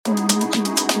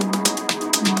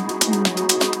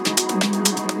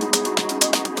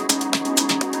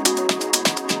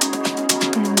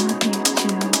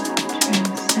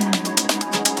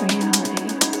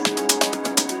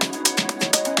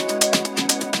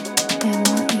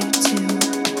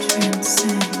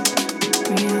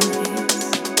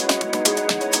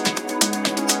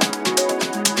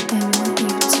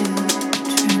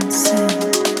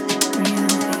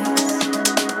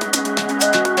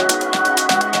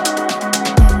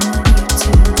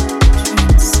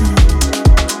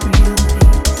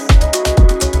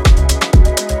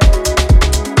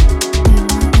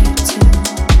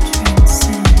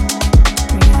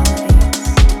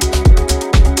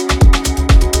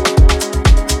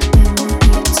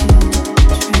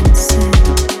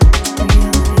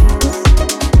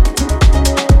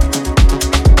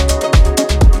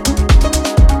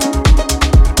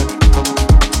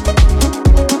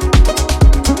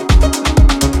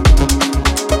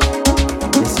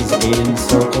Aiden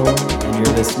Sokol, and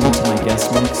you're listening to my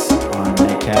guest mix on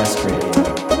Nightcast Radio.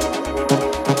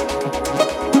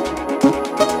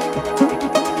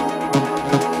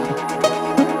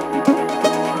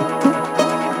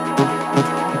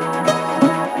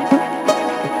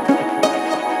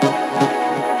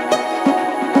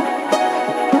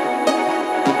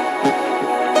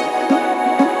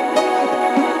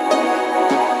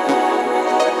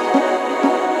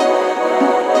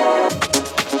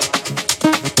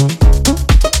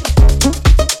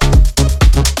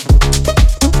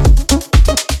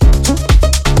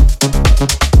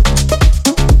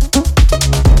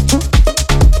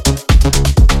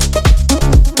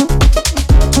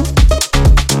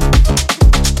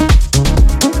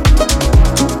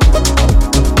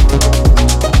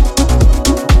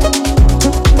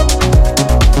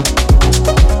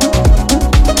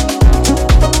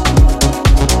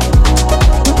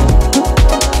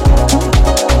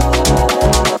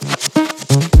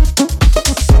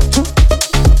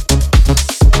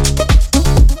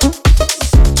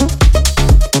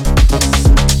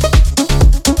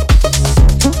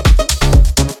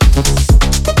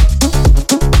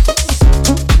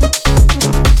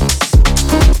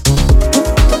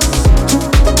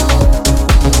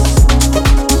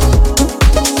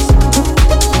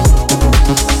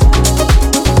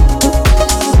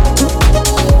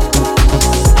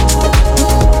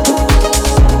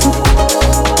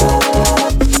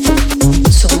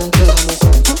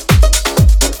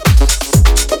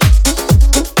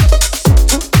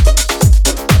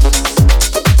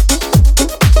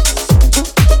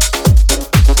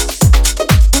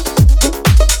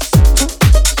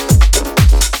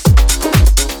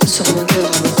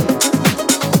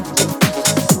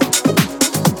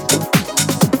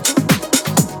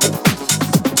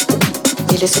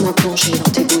 Laisse-moi plonger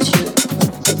dans tes beaux yeux.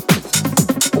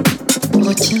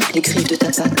 Retiens les griffes de ta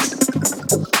patte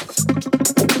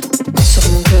sur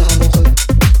mon cœur amoureux.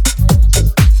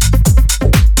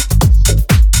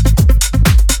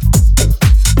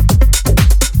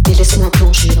 Et laisse-moi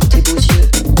plonger dans tes beaux yeux.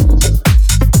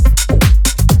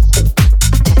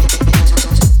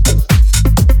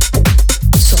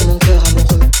 Sur mon cœur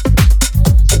amoureux.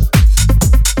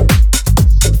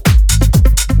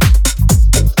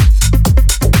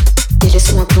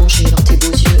 Laisse-moi plonger dans tes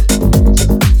beaux yeux,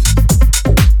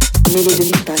 mêlés de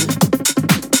lupane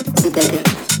et d'agate.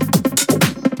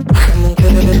 Sur mon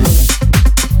cœur amoureux.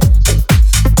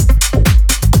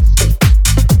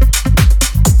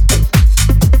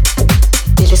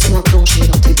 Et laisse-moi plonger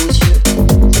dans tes beaux yeux,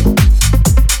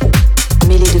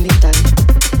 mêlés de métal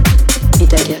et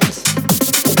d'agate.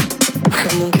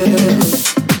 Sur mon cœur amoureux.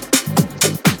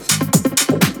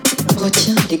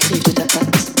 Retiens les griffes de ta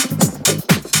patte.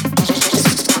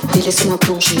 Et laisse-moi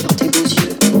plonger dans tes beaux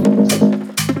yeux,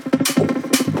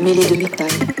 mêlés de métal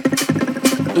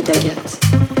et d'agate,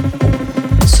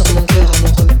 sur mon cœur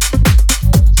amoureux.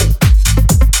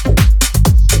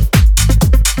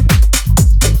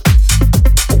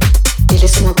 Et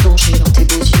laisse-moi plonger dans tes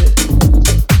beaux yeux.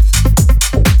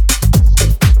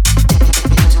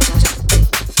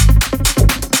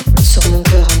 Sur mon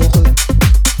cœur amoureux.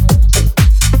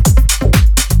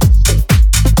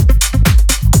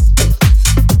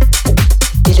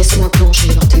 Laisse-moi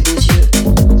plonger dans tes beaux yeux.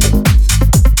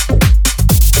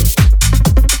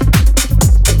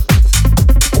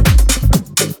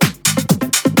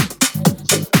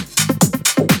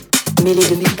 Mêlés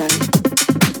de métal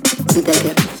et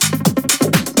d'agate.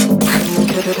 Mon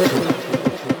cœur heureux.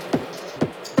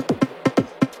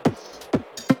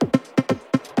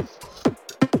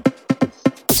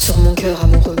 Sur mon cœur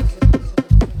amoureux.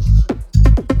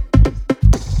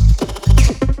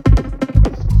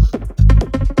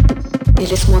 Et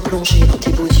laisse-moi plonger dans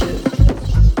tes beaux yeux.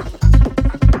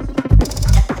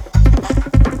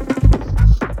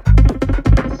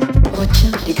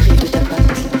 Retiens les griffes de ta patte.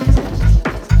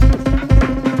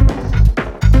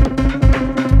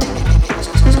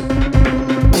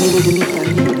 Mêlés de métal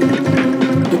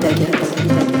et d'agate.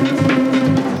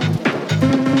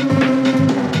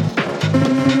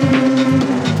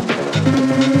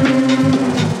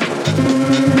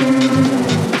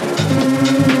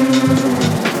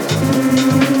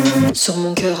 Sur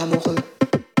mon cœur amoureux.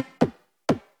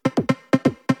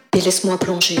 Et laisse-moi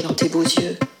plonger dans tes beaux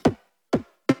yeux.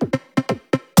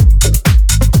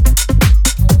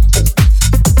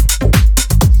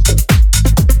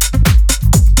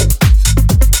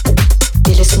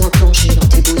 Et laisse-moi plonger dans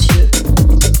tes beaux yeux.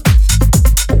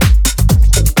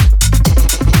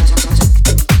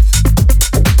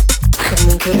 Sur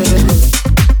mon cœur amoureux.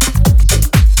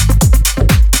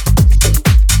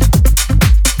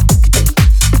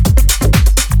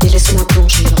 Et laisse-moi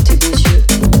plonger dans tes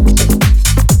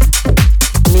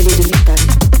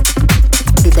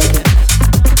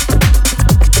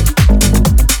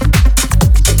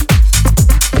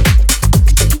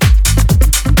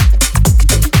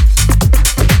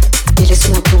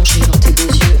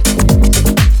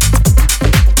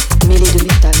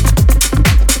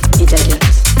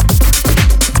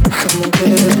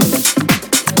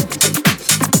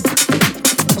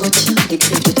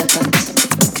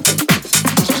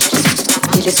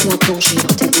Et laisse-moi plonger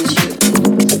dans tes beaux yeux,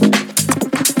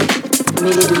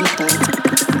 mêlés de métal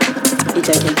et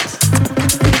d'agates,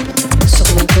 sur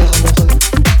mon cœur amoureux.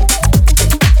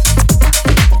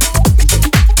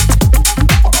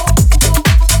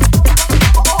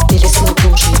 Et laisse-moi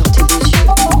plonger dans tes beaux yeux.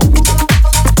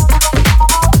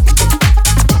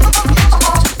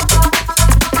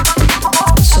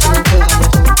 Sur mon cœur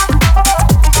amoureux.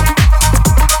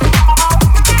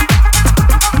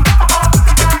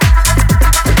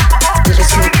 Et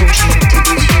laisse-moi plonger dans tes beaux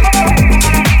yeux. Mêlés de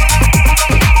métal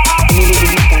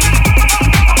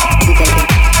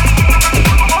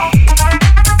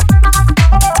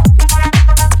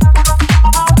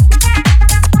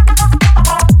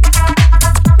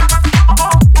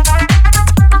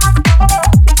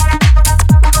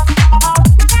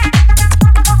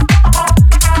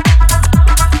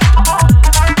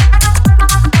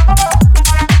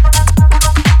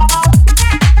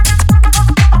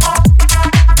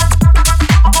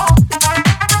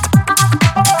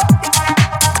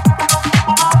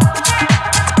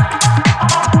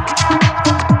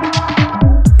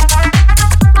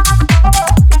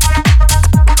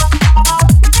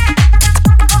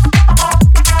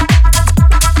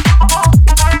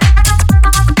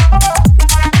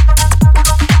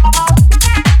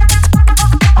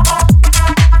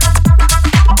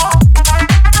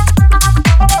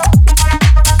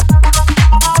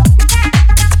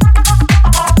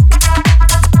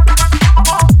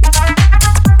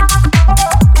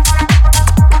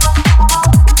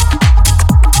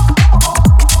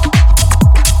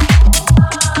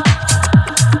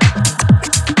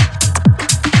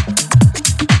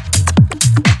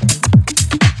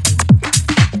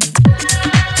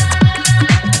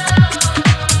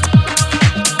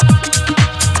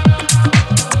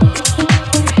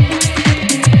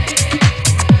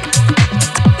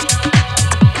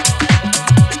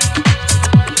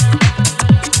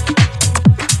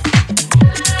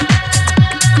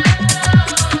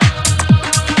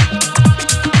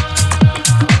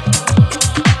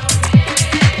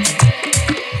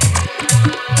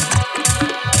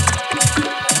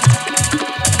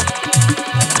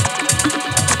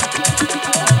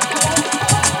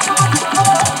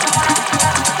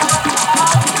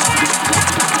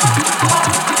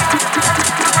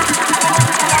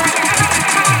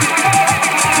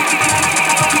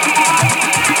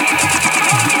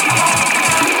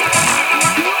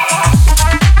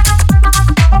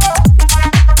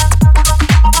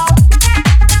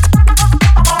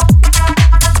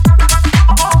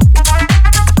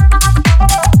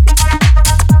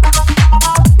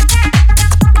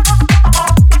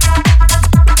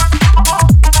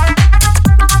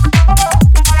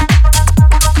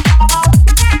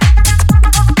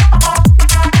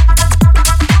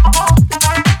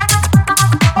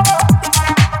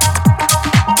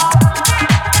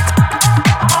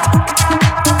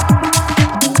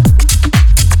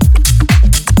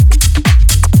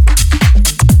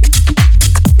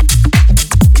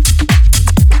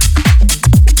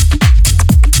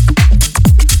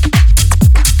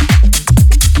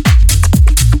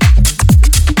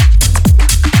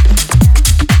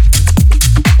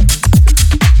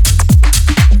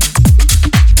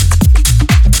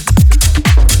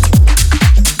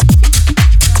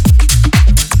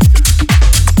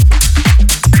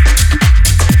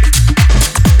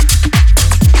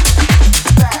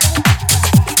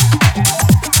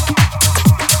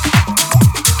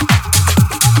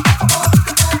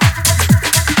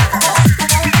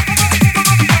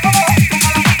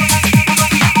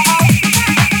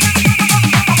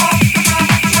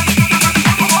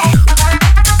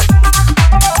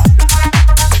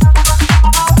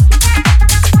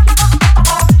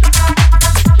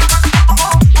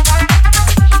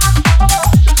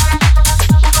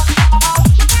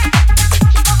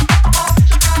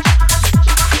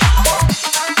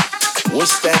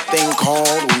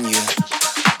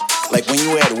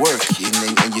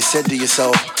said to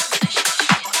yourself,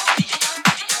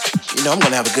 you know, I'm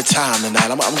gonna have a good time tonight.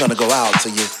 I'm gonna go out. So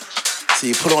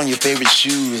you put on your favorite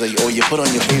shoes, or you put on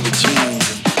your favorite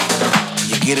jeans, and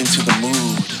you get into the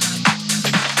mood.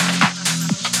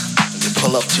 And you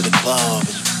pull up to the club.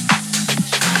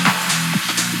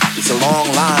 It's a long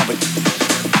line, but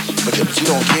you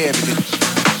don't care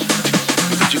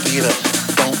because you can hear the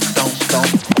don't.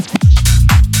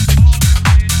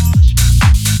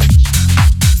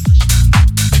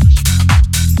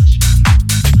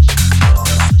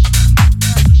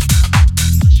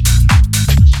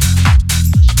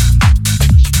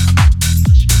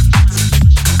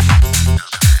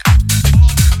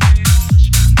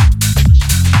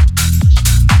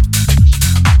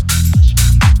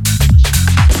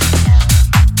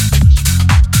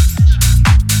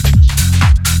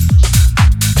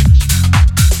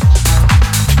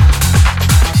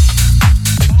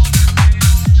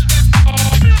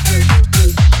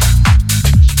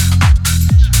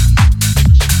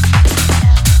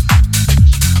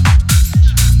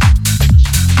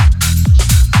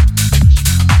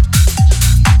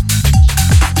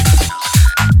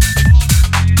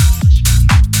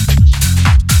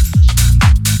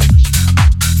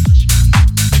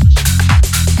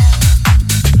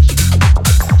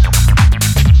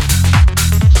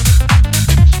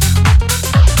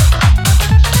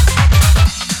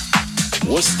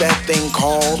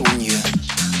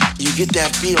 you get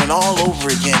that feeling all over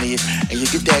again, and you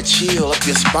get that chill up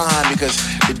your spine because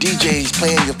the DJ's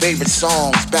playing your favorite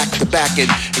songs back to back, and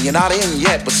you're not in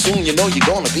yet, but soon you know you're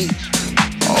gonna be.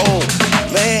 Oh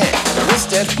man, what's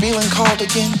that feeling called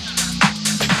again?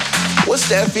 What's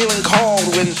that feeling called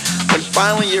when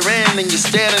finally you're in and you're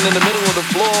standing in the middle of the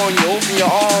floor and you open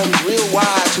your arms real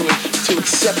wide to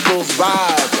accept those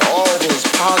vibes, all those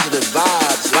positive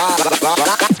vibes.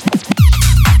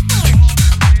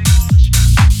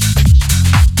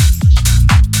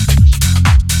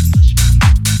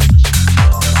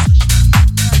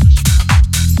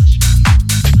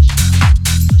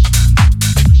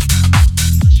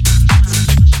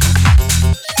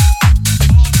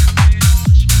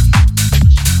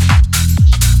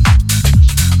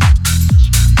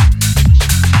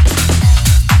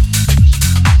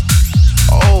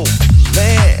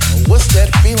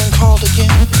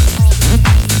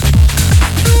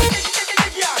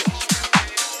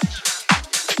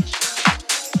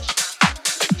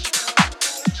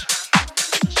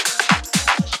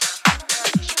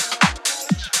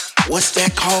 What's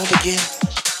that called again?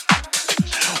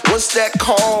 What's that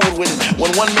called when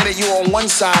 1 minute you're on one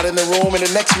side in the room and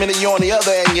the next minute you're on the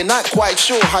other and you're not quite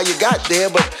sure how you got there,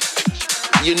 but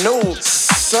you know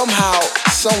somehow,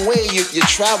 some way you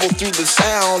travel through the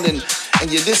sound and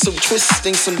you did some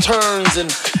twisting, some turns and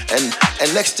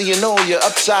next thing you know you're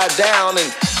upside down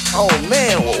and oh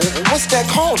man, what's that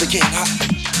called again?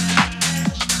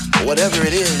 Whatever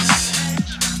it is,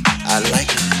 I like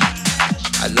it.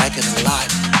 I like it a lot.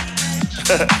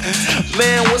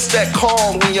 Man, what's that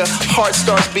called when your heart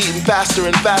starts beating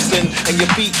faster and faster and your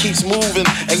feet keeps moving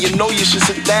and you know you should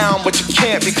sit down but you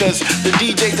can't because the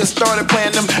DJ just started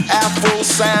playing them Afro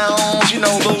sounds, you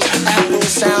know those Afro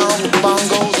sounds with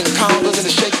bongos and congos and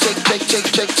the shake, shake, shake,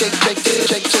 shake, shake, shake, shake,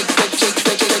 shake, shake, shake, shake,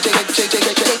 shake, shake, shake, shake,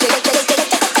 shake, shake.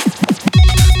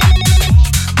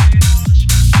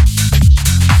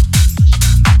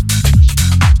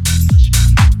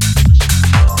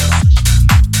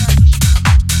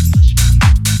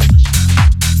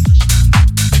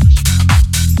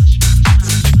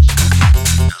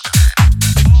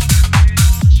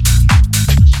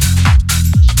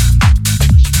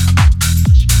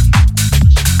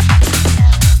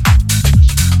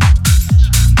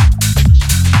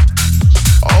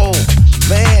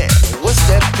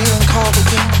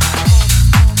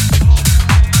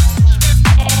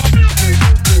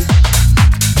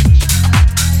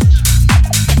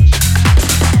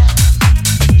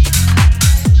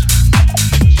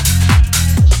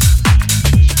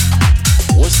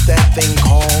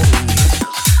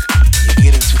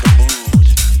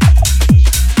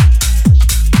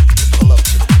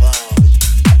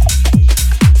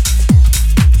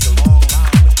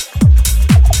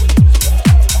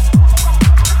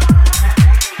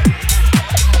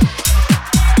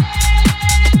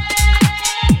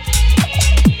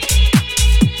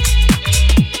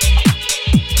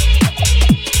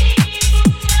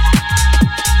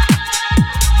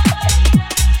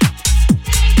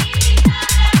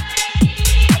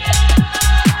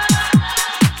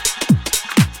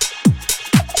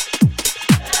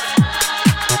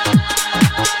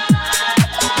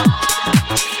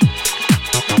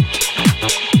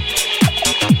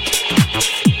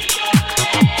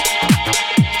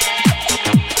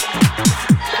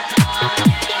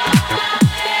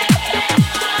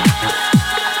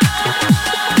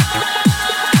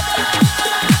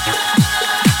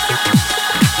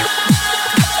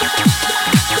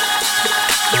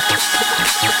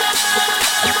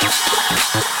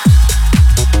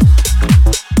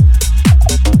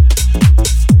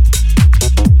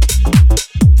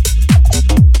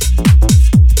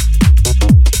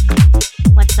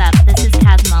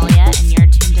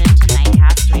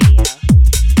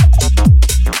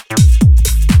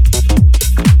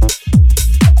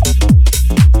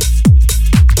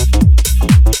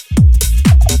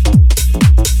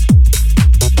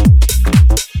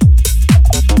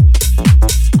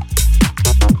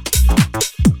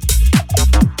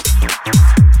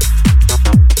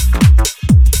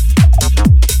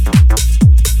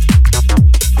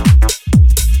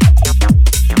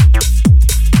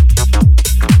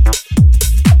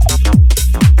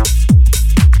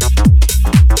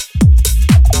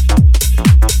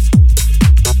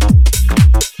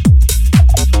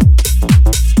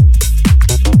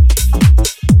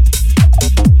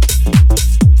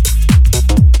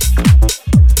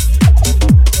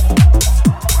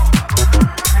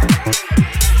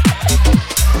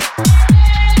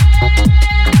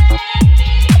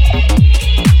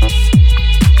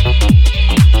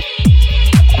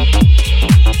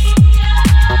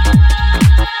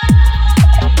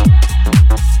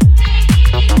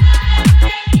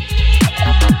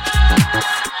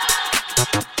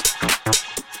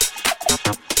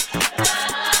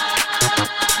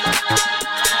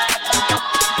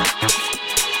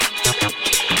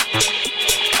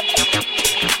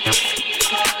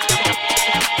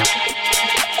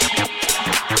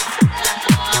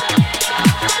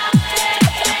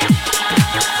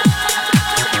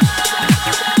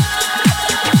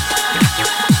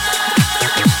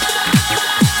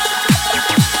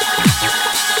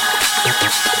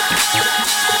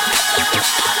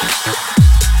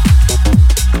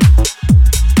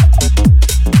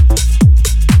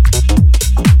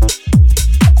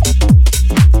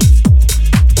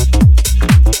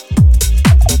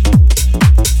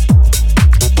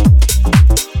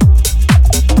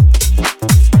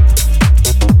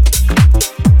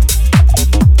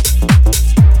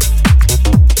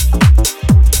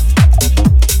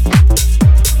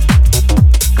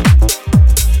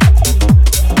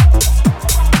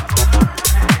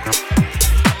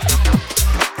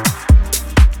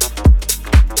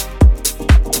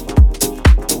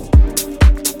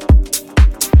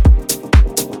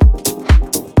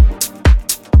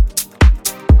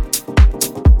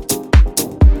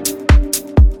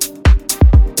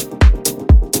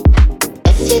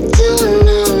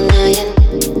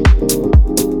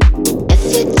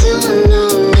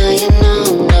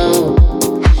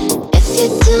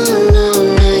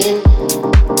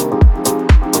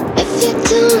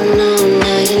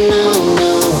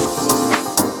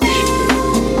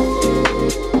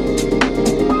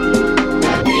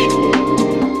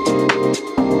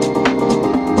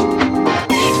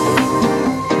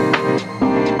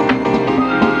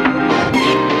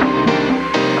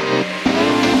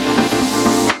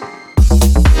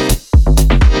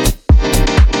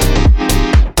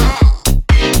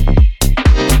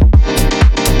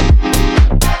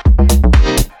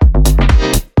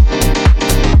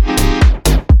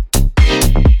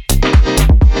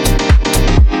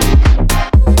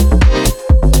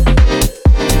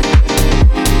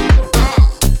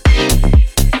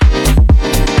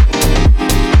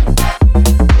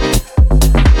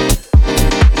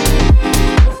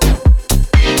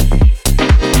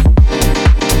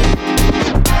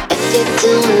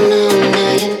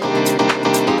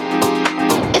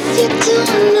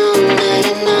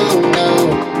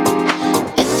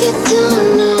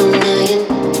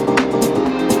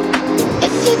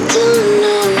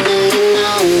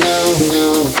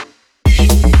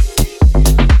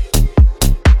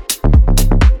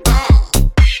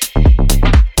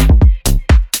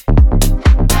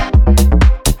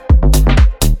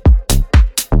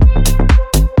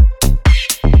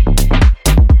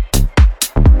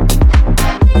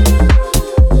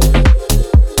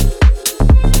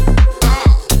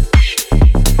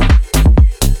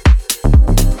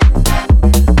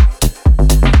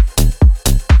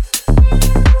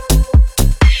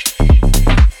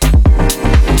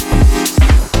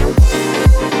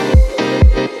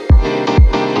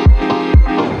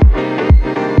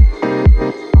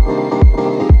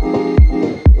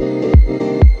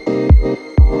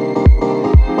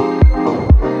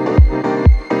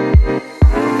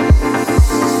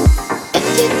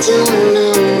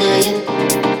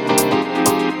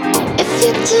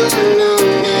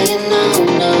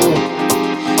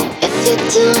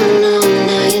 don't know,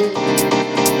 now you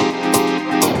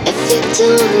if you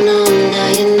don't know, now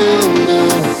you know.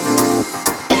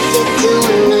 If you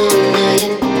don't know, now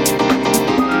you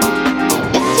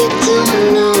if you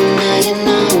don't know, now you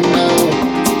know.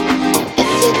 If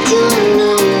you don't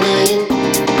know, now you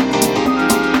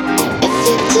if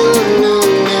you don't know,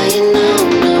 now you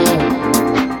know.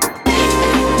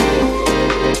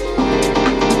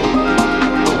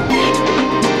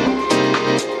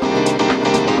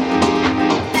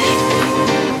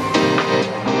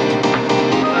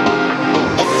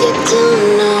 If you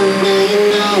don't know.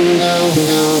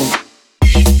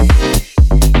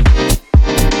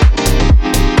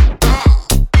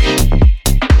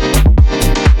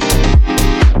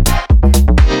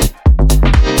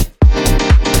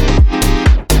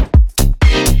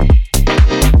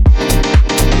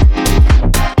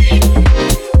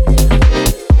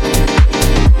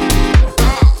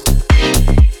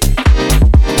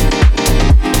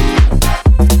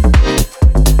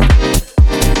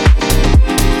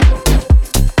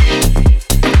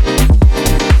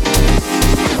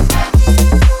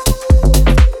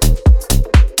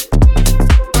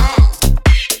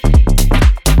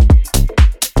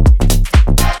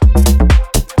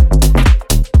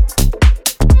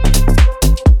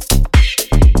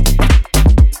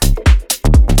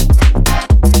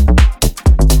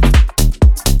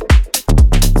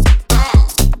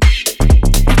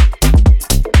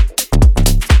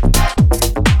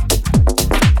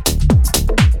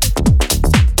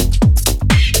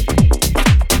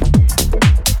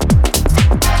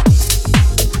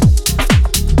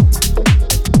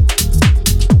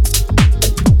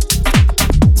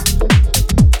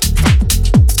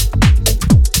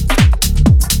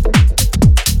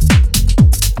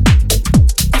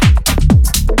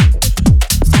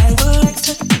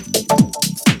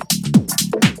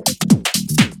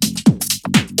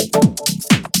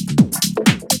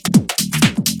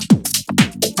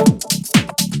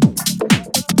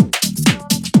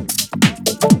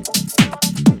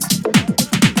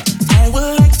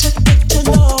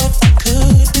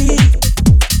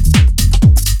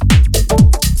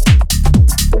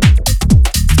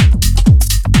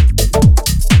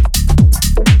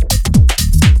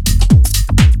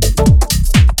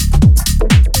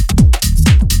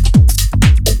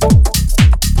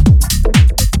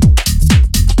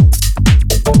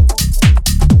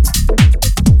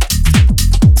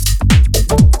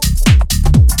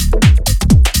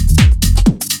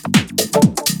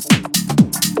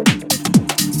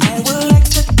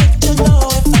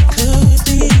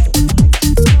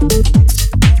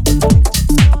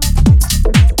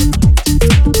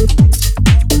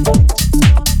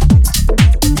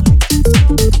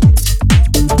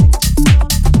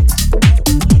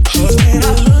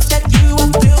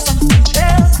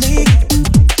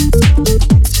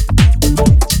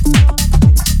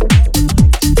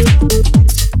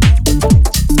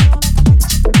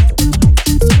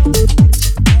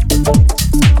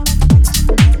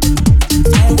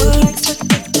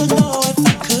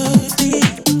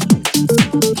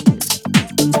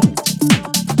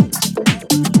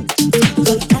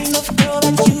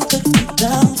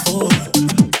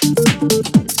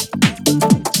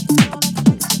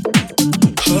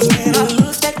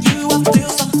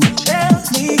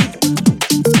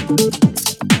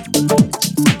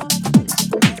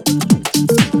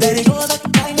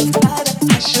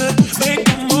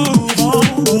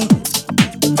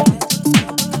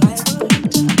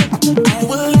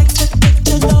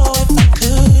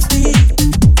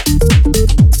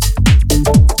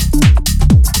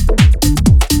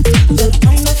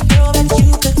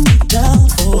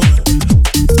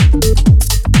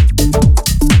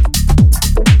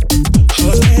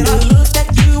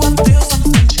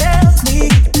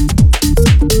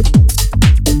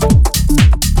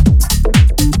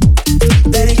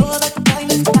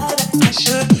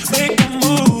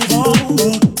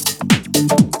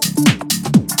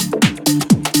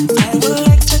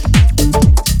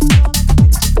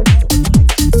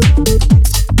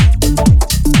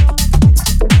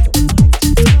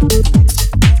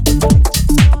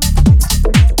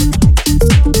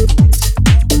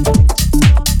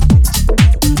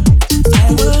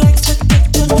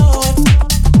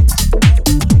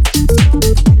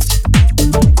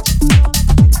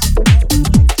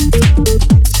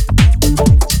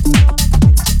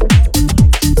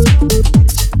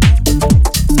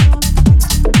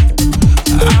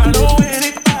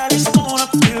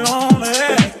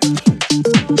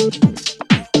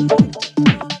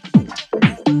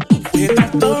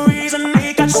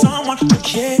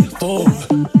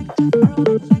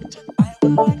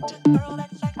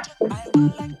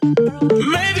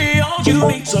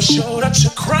 tears or shoulder to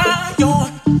cry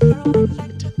on.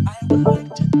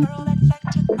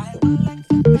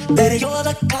 That you're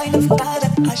the kind of guy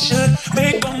that I should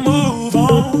make a move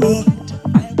on.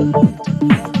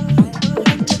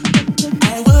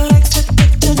 I would like to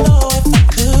get to know if I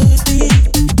could be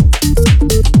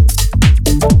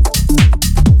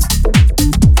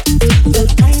the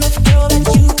kind of girl that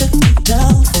you could be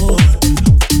down for.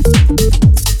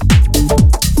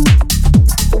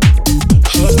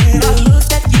 'Cause when I look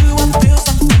at you, I feel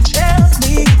something tells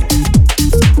me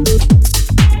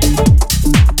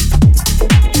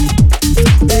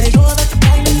that you're the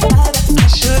kind of guy that I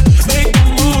should make a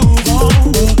move on.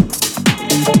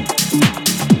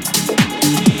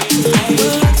 I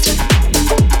would like to.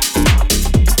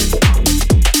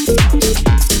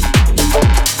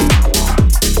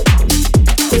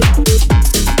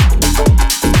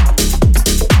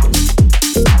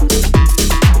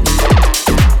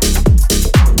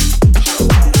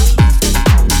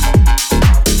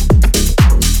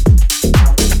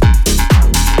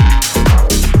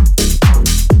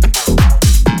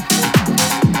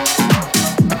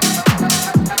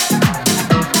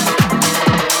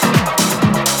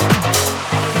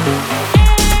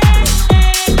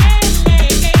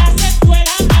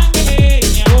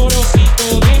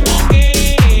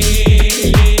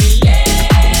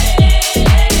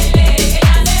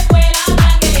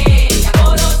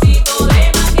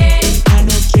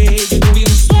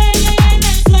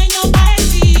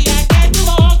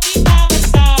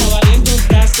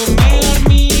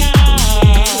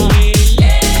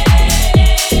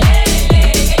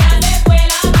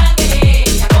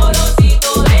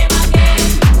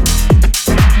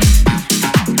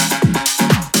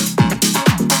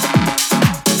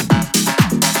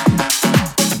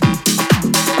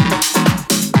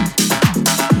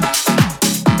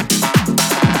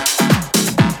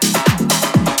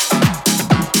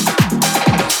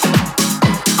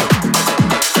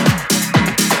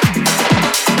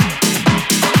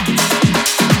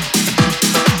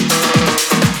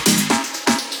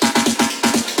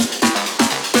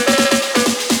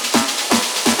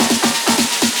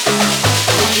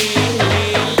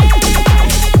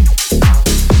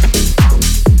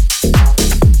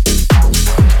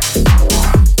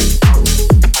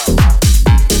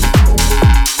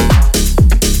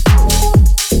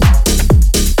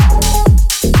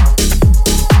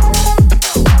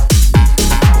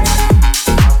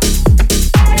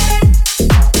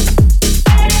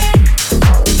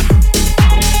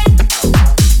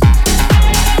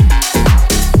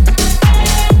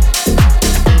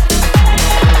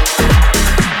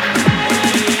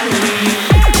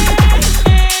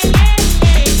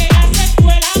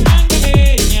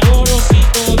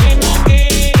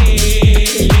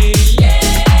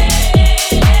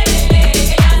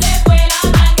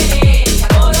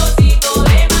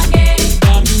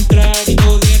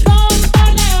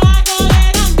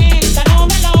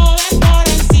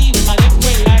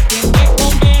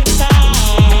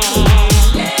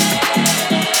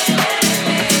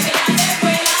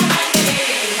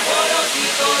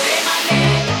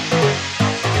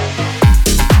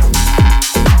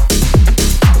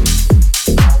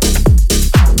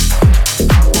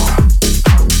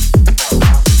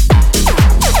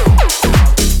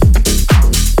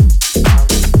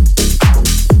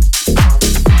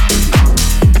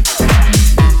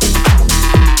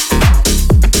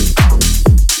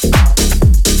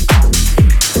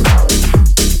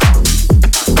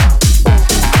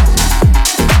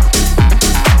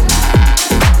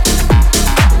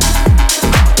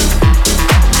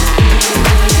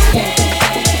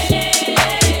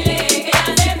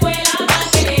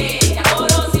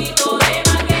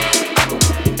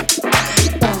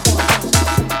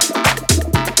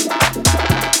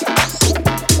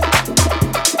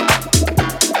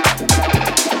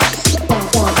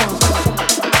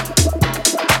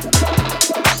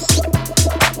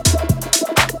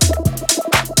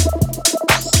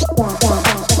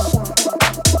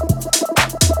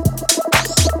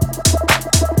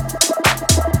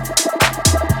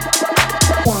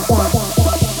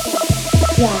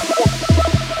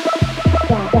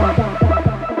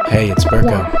 Hey, it's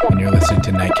Burko, and you're listening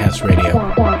to Nightcast Radio.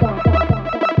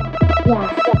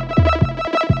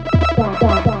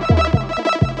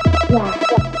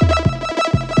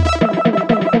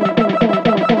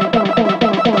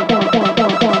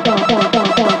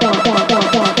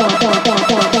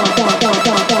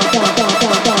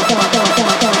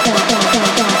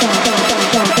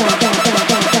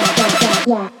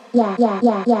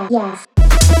 Yeah.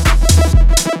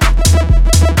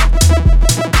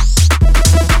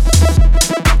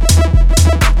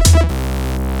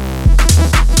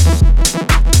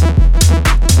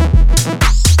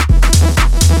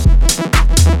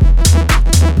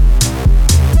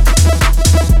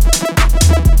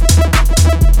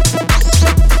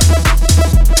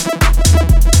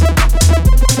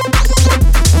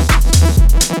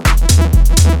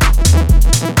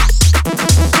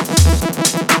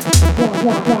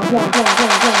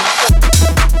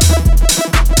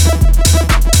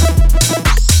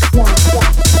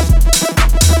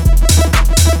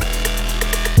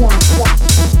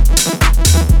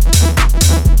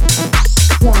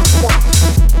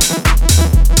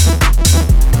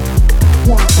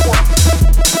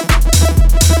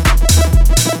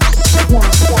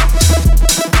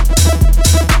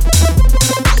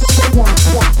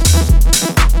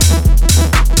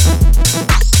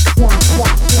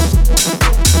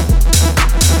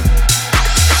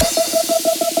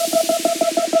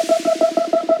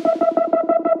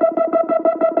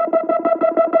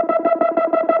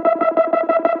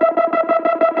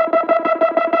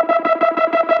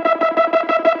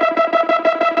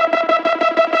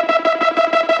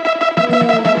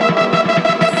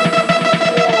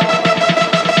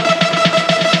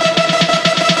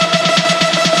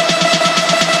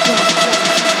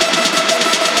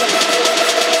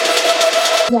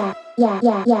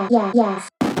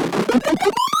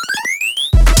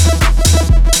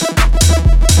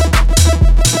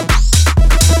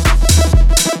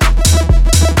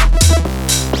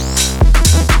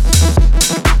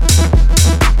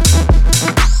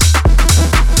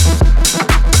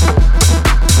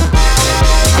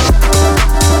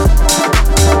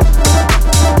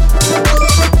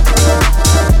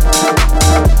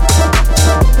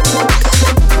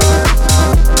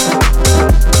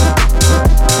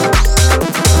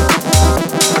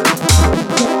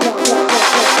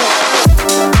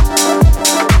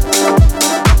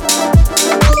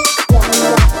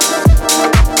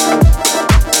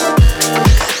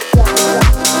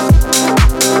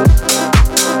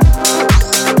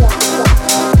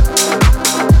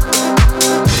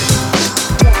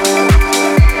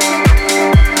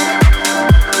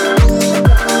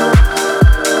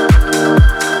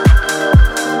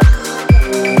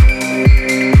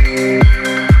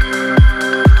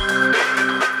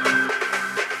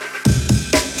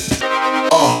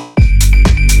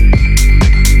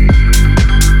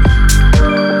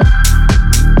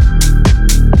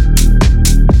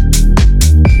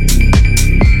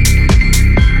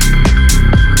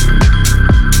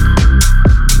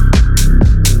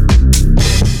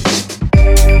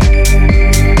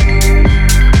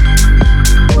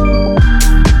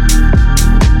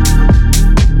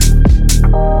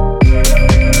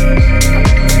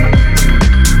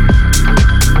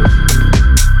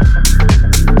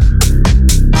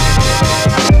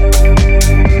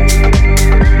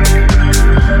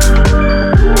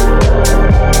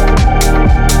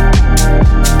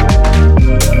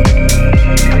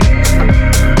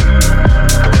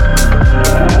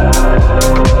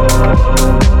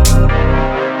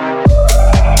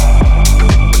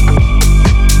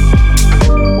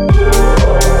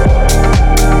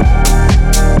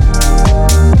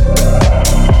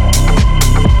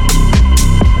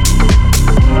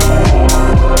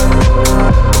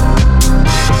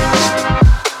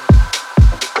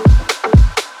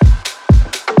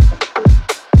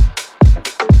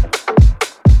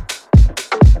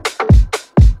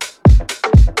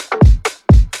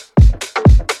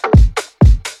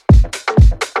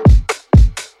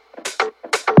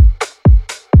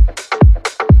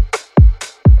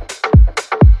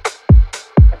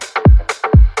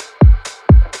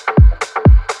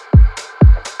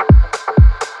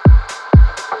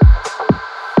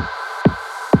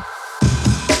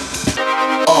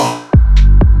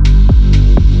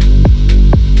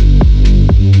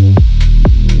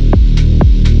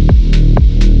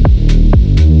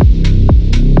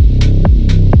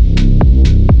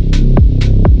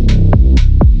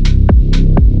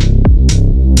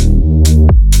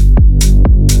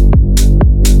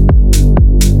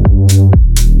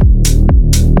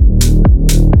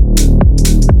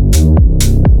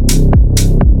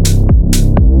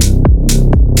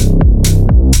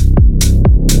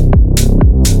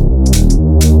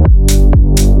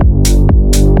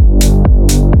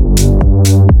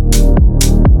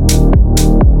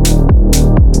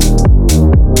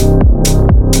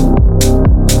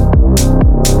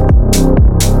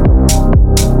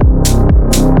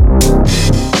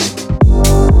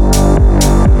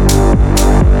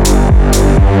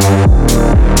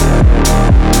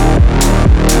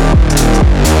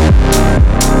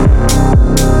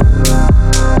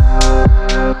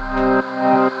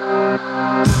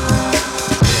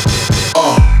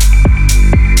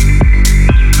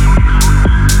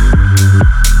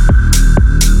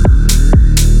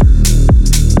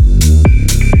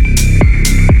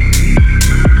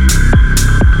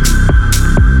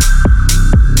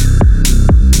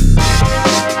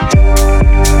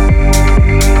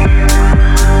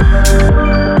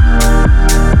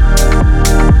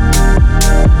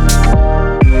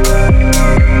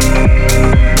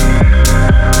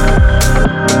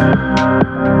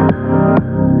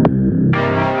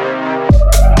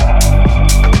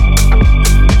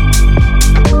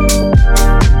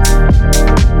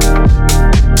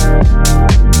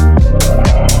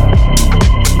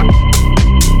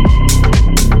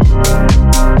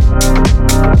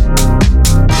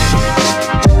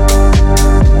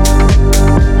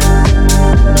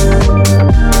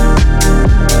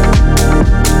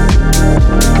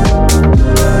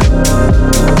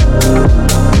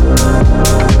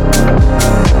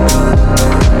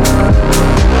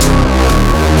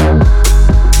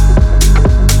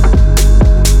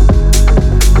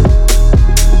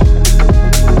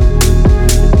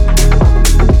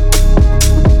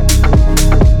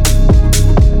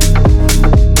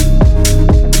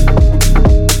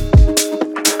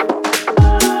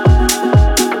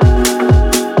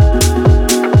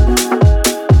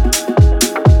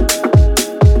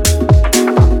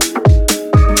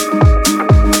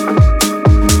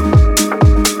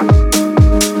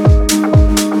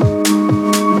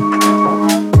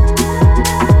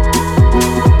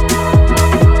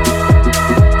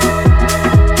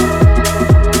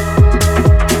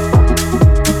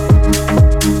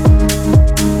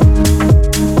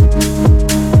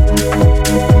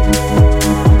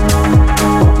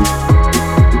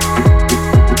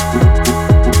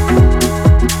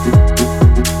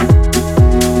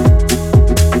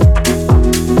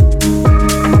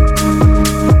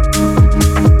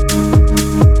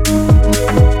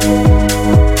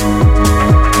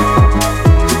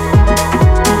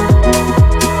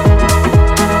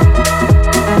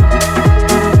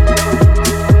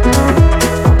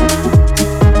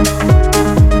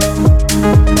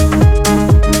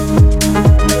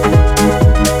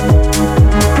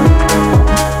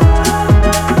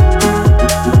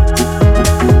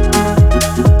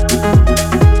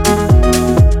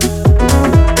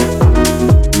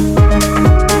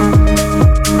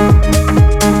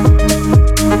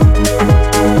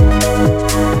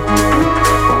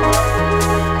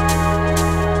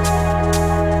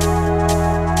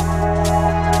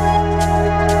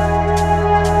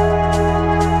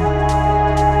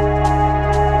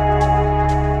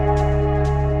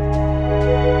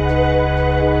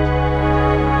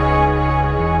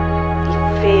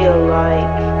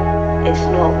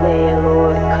 real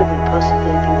or it couldn't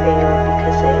possibly be real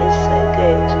because it is so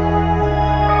good.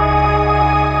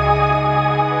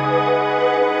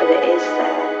 But it is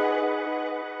there.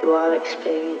 You are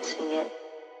experiencing it.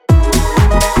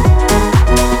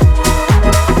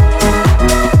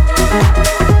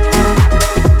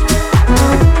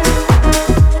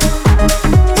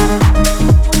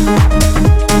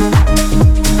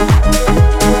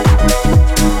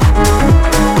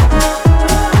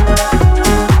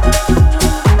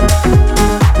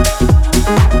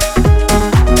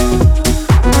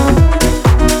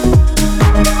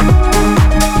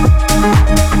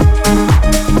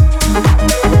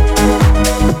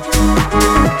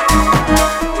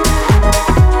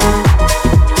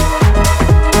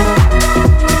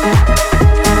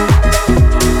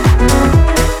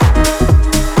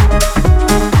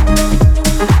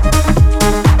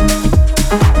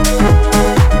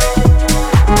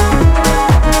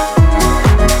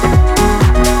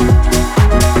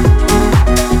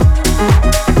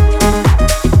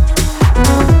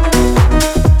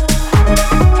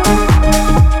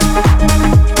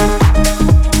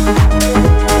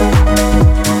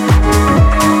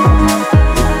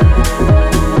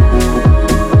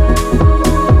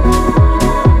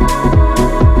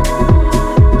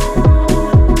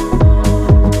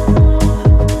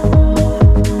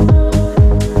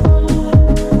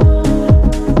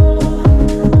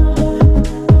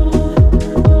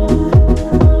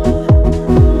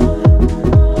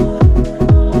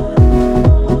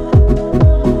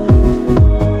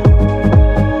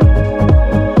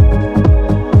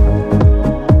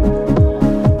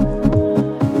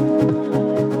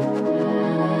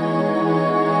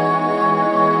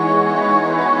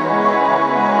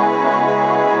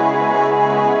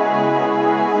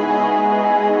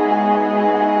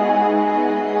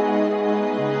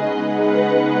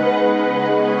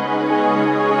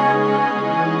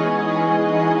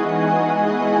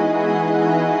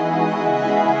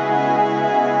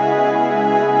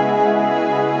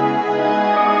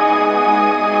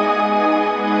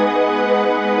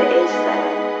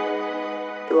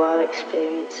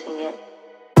 Experiencing it.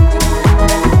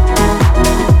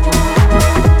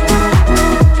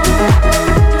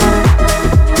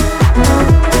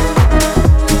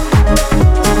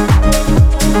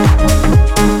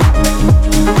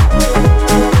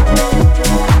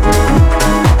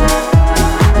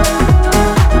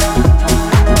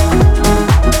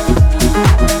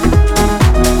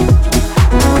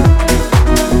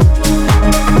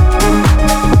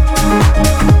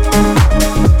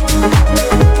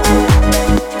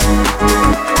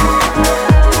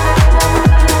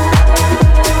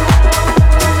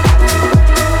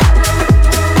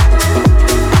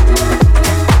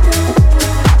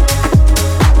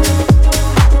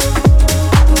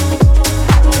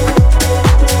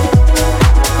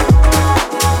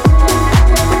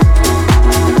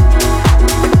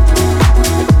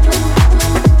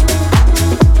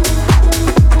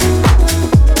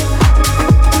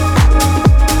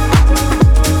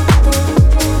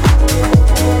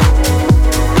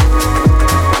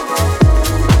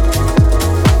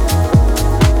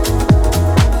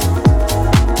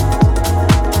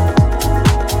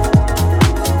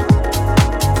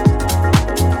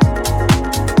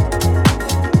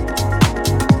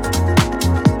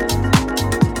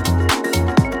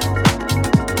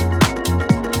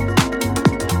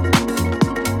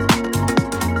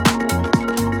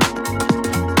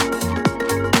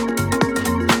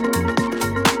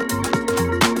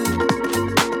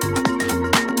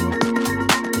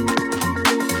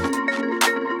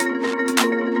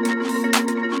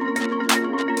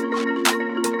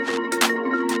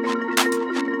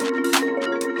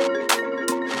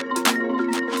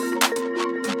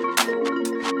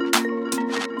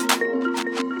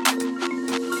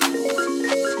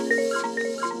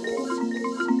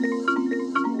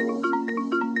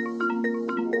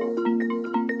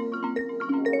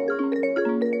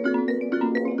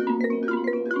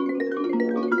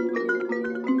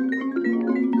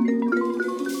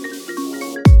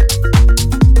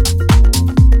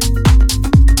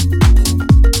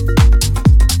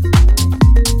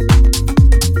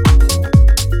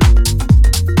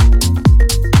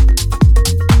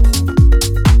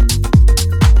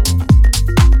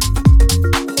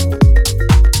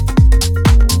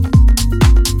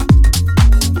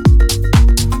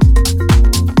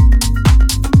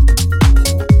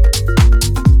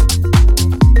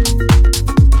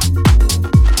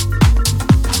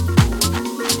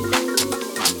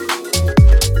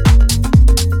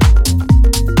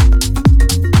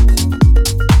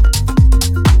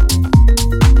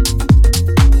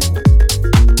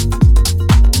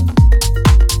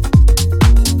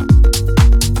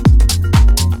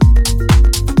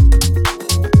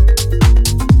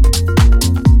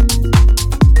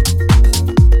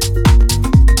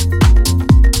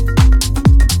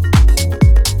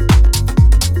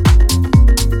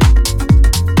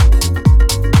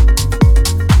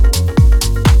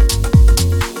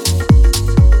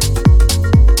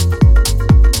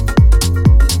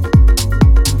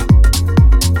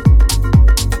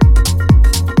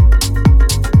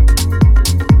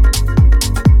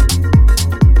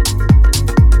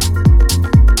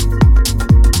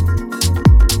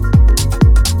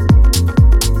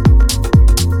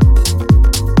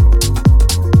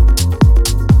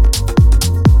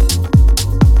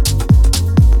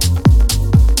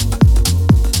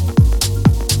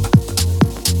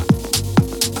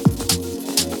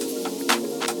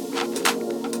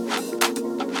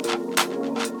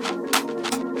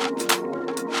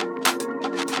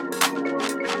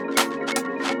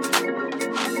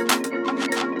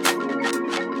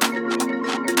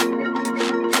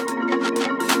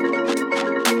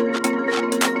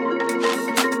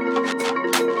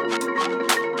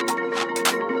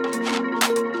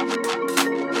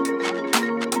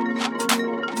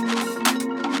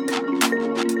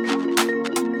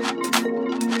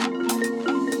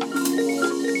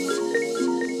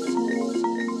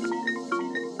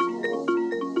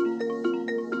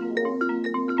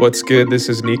 What's good? This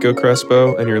is Nico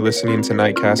Crespo, and you're listening to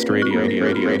Nightcast Radio.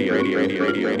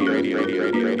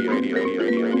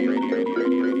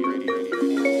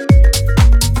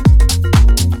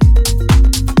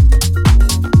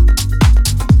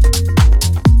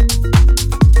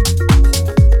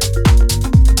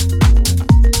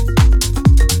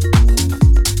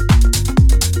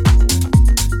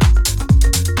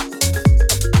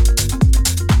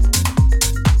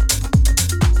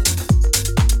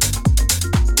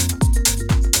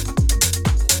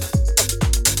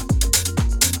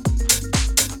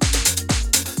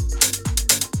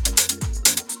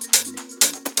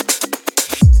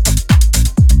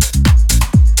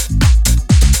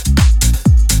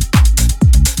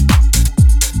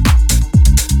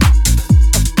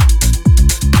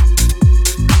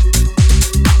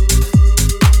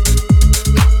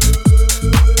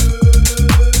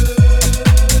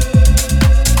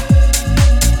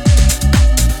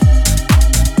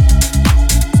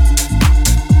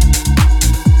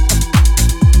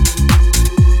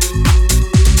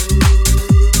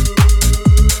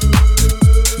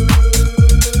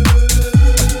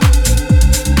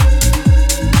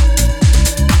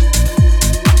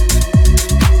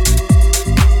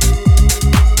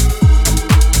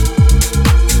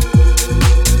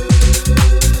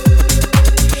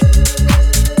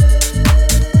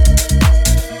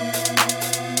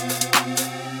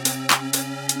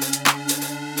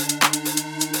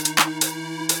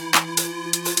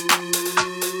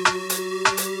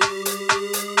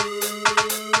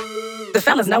 The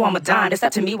fellas know I'm a dime. They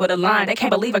step to me with a line. They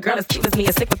can't believe a girl as cute as me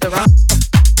is sick with the rhyme.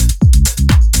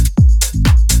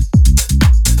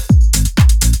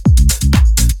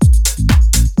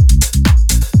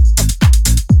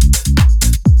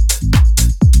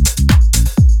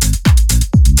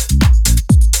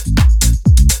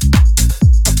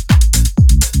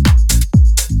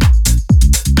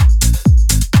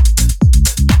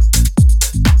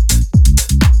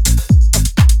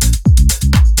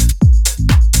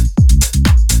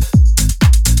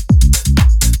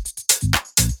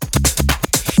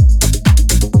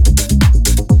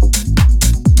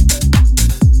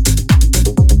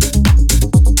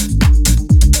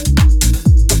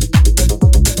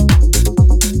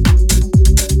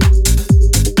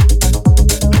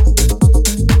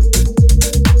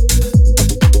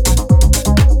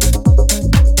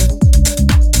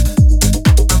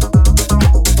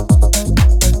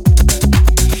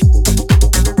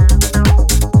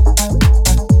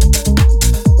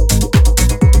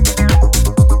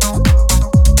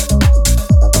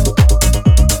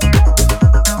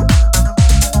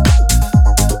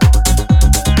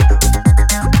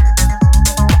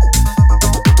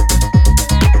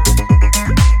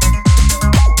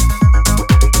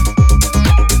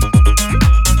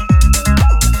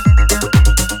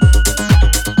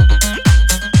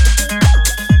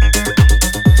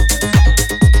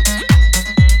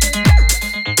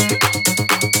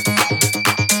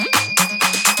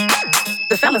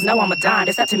 Know I'm a dime.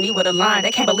 They step to me with a line.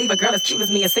 They can't believe a girl as cute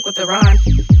as me is sick with the rhyme.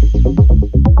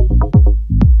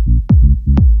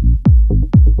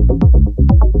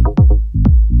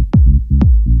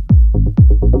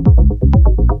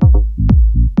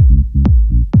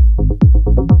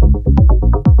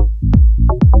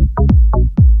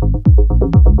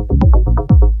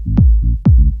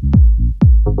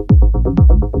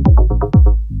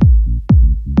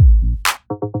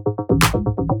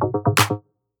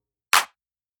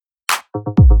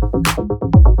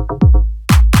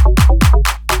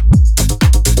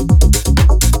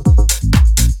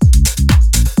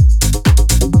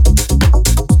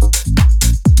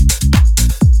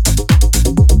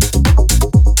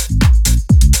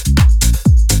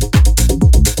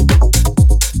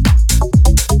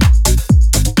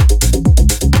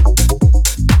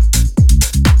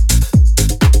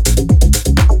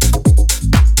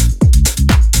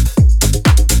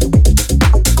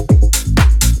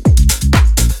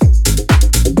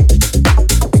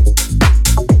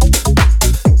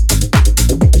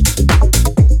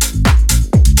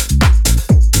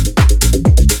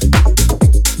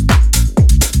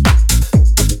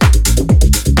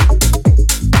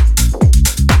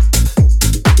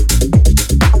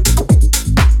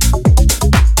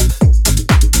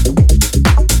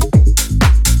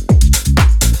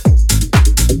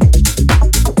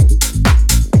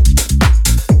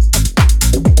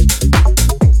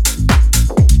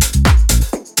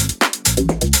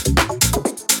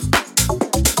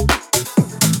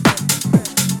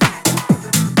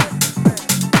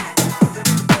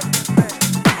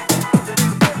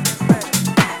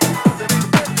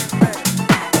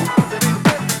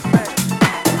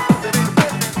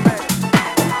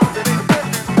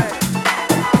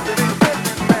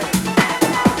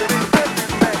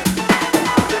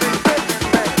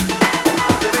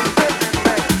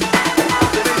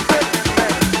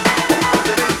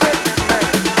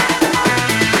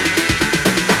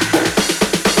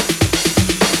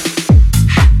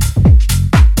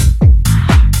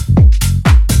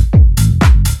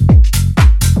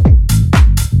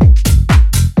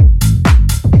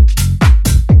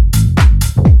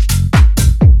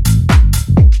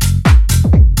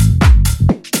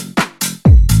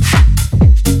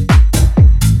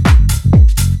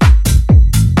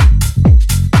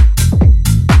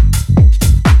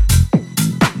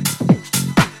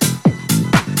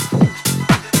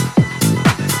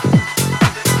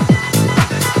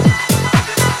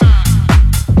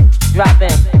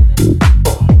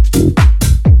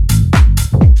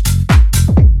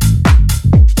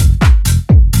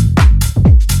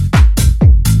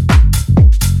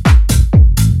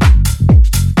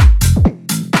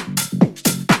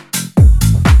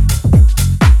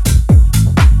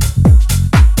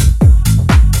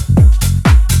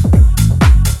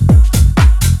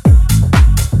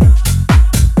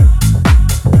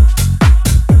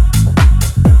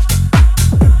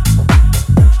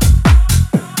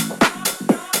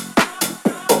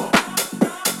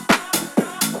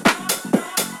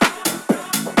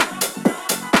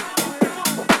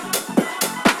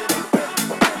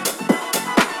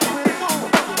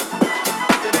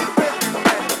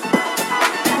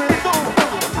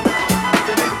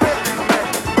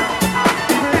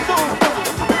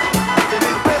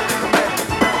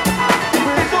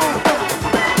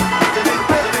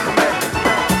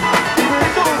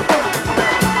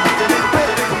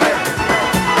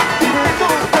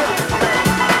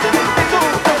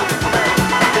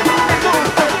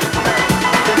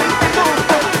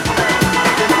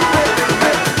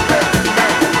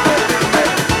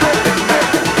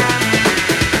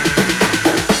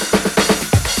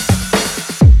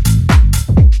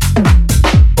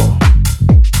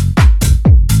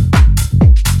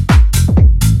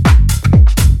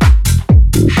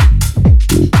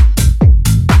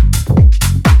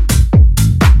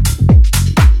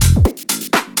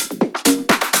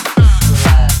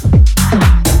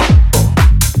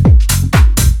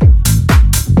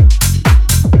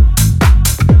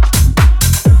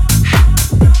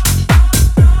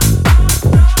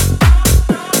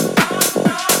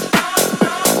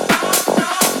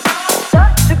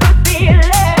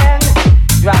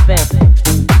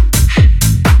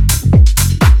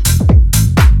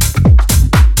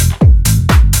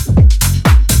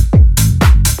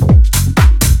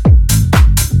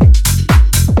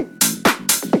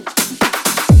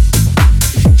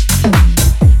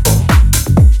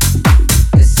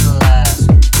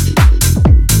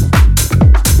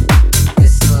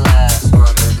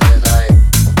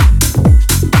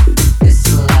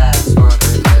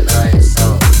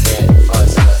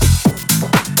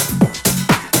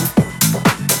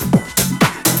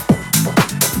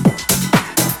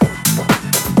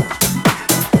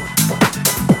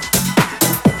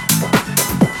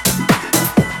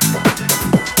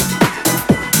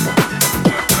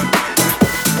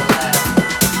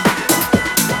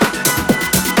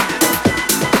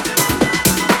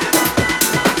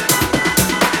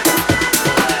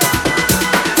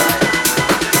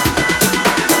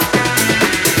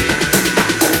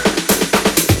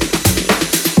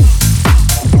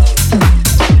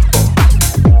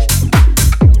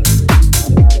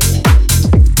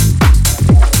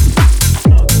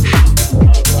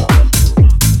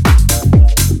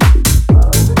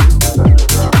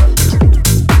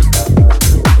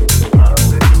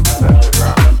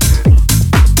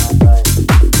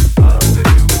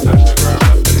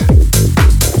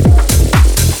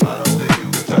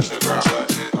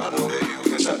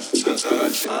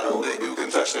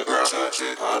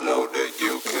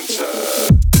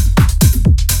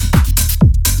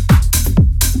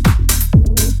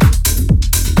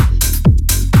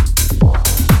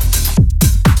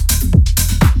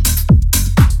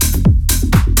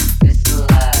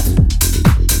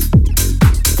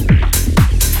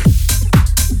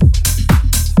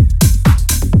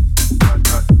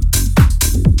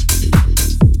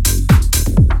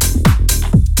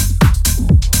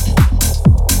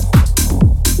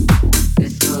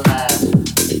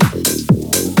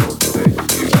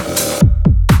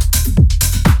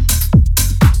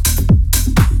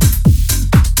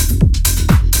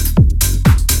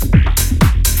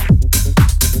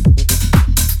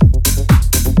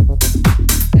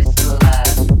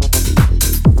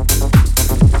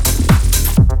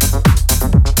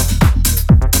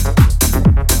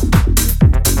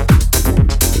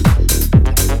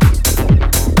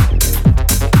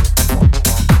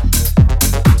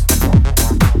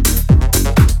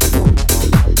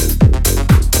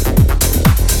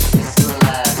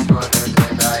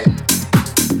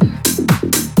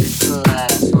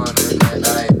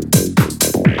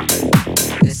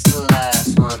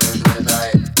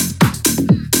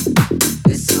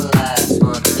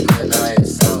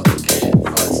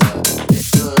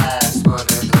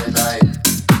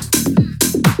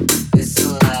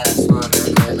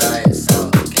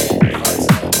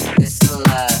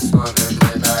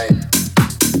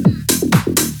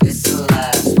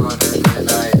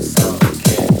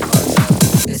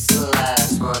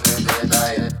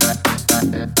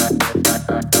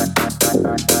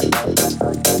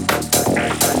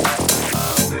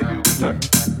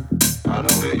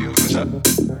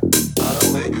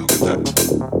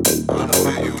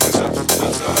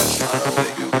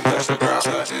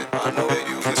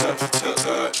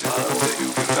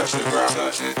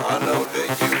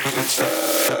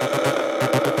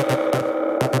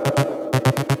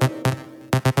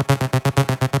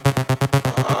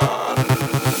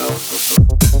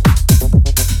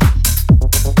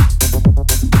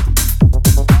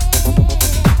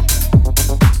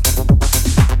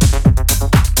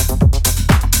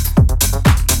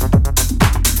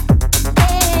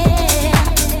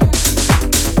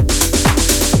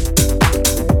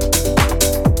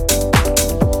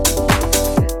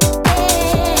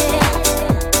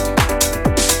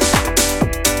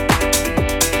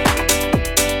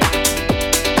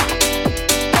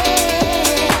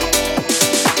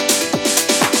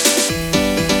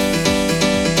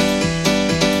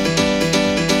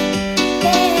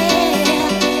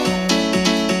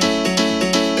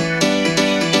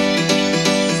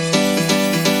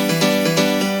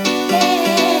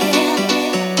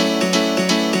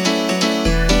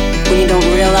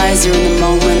 You're in the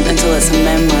moment until it's a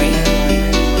memory.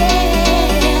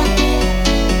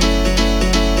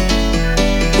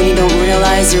 When you don't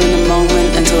realize you're in the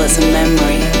moment until it's a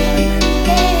memory.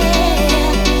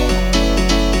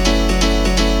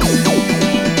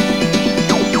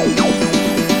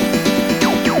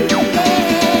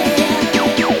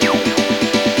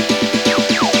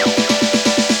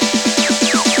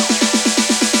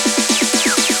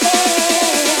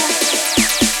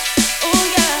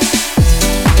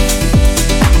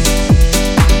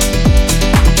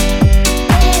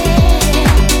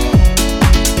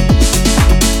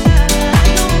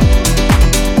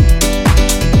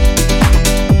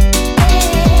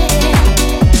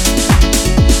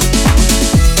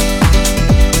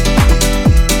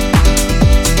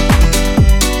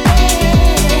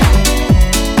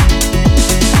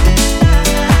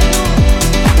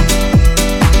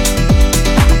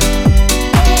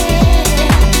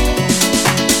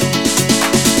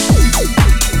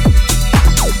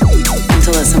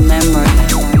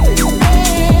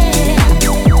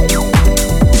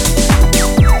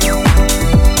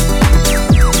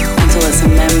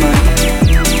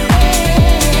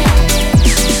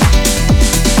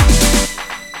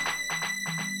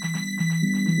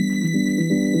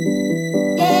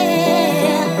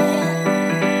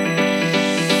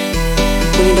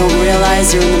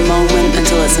 You're in the moment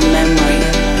until it's a memory.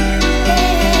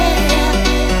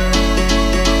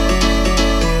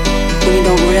 When you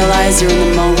don't realize you're in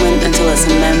the moment until it's a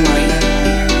memory.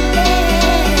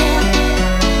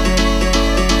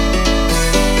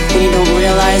 When you don't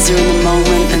realize you're in the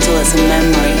moment until it's a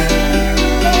memory.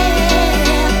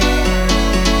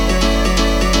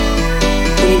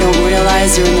 When you don't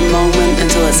realize you're in the moment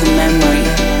until it's a memory.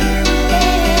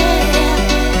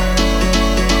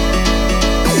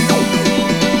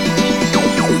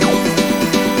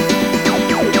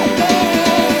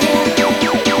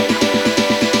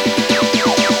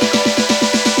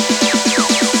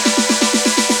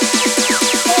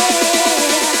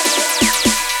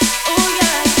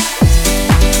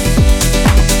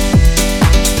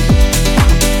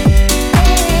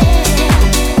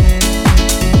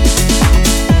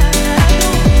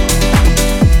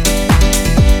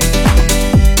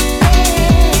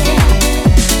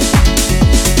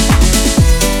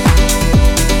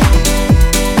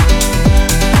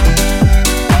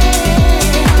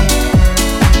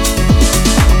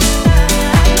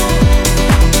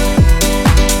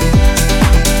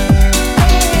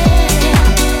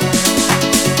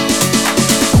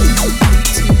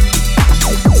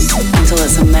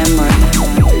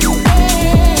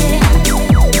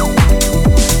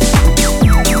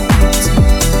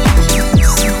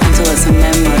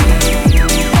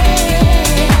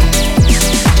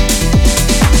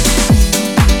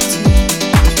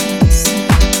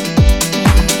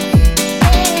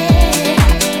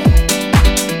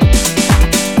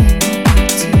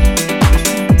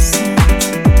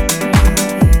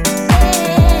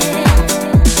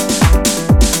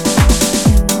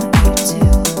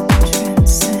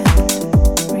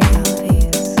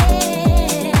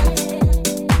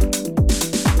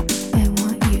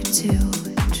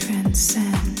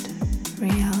 Transcend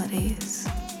realities.